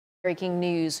Breaking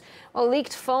news. A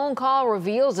leaked phone call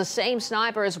reveals the same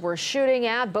snipers were shooting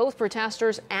at both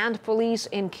protesters and police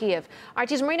in Kiev.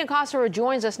 RT's Marina Kossova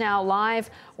joins us now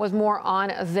live with more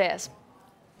on this.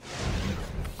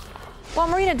 Well,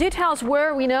 Marina, do tell us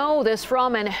where we know this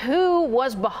from and who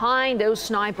was behind those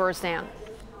snipers then.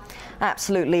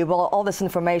 Absolutely. Well, all this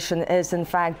information is in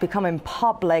fact becoming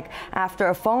public after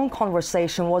a phone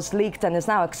conversation was leaked and is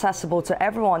now accessible to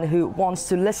everyone who wants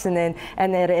to listen in,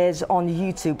 and it is on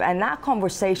YouTube. And that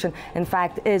conversation, in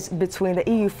fact, is between the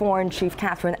EU Foreign Chief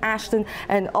Catherine Ashton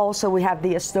and also we have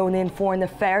the Estonian Foreign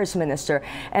Affairs Minister.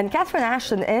 And Catherine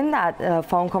Ashton in that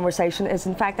phone conversation is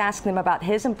in fact asking him about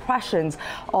his impressions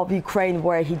of Ukraine,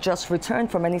 where he just returned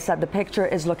from, and he said the picture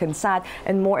is looking sad,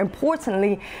 and more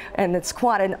importantly, and it's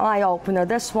quite an eye-opener,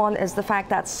 this one is the fact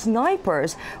that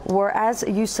snipers were, as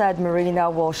you said,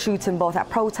 Marina, were shooting both at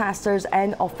protesters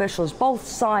and officials, both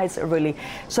sides really.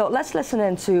 So let's listen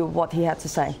in to what he had to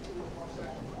say.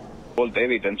 All the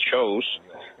evidence shows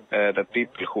that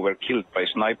people who were killed by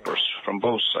snipers from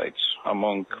both sides,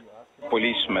 among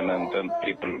policemen and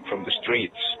people from the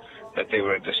streets, that they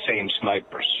were the same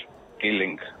snipers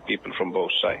killing people from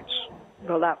both sides.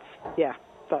 Well, that's, yeah.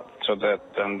 So that,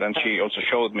 and then she also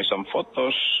showed me some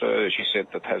photos. She said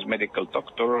that has medical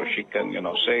doctor. She can,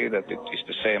 say that it is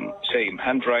the same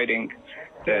handwriting,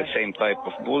 the same type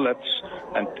of bullets,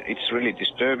 and it's really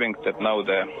disturbing that now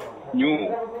the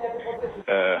new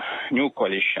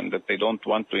coalition, that they don't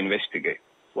want to investigate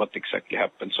what exactly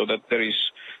happened. So that there is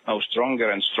now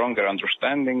stronger and stronger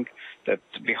understanding that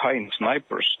behind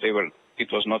snipers,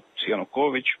 it was not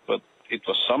Yanukovych, but it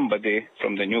was somebody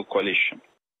from the new coalition.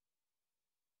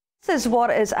 This is what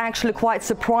is actually quite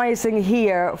surprising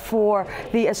here for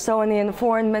the Estonian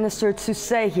foreign minister to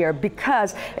say here,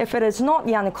 because if it is not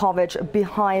Yanukovych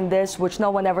behind this, which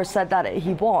no one ever said that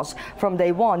he was from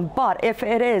day one, but if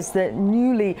it is the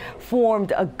newly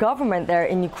formed government there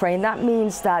in Ukraine, that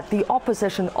means that the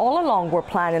opposition all along were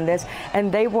planning this,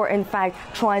 and they were in fact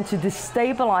trying to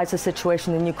destabilize the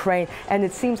situation in Ukraine, and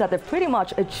it seems that they've pretty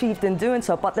much achieved in doing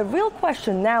so. But the real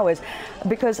question now is,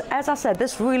 because as I said,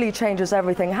 this really changes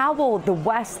everything. How will the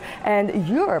West and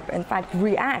Europe, in fact,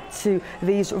 react to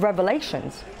these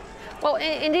revelations? Well,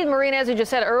 indeed, Marina, as you just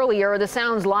said earlier, this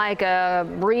sounds like a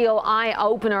real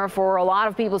eye-opener for a lot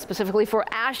of people, specifically for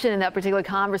Ashton in that particular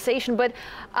conversation. But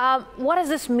what does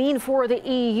this mean for the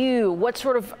EU? What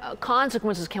sort of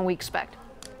consequences can we expect?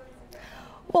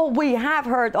 Well, we have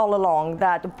heard all along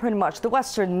that pretty much the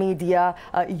Western media,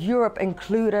 Europe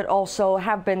included, also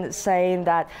have been saying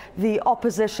that the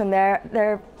opposition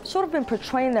they're sort of been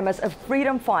portraying them as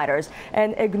freedom fighters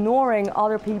and ignoring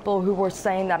other people who were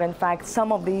saying that, in fact,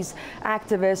 some of these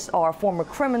activists are former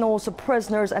criminals or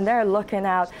prisoners, and they're looking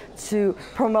out to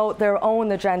promote their own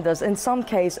agendas. In some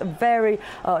case, very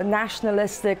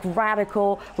nationalistic,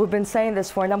 radical. We've been saying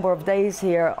this for a number of days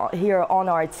here on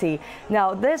RT.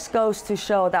 Now, this goes to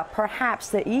show that perhaps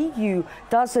the EU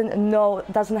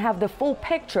doesn't have the full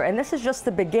picture, and this is just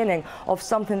the beginning of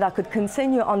something that could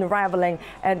continue unraveling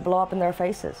and blow up in their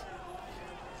faces.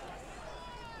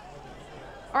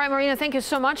 All right, Marina, thank you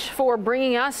so much for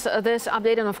bringing us this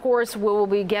update. And of course, we will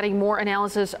be getting more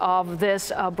analysis of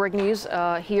this breaking news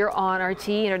here on RT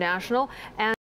International. And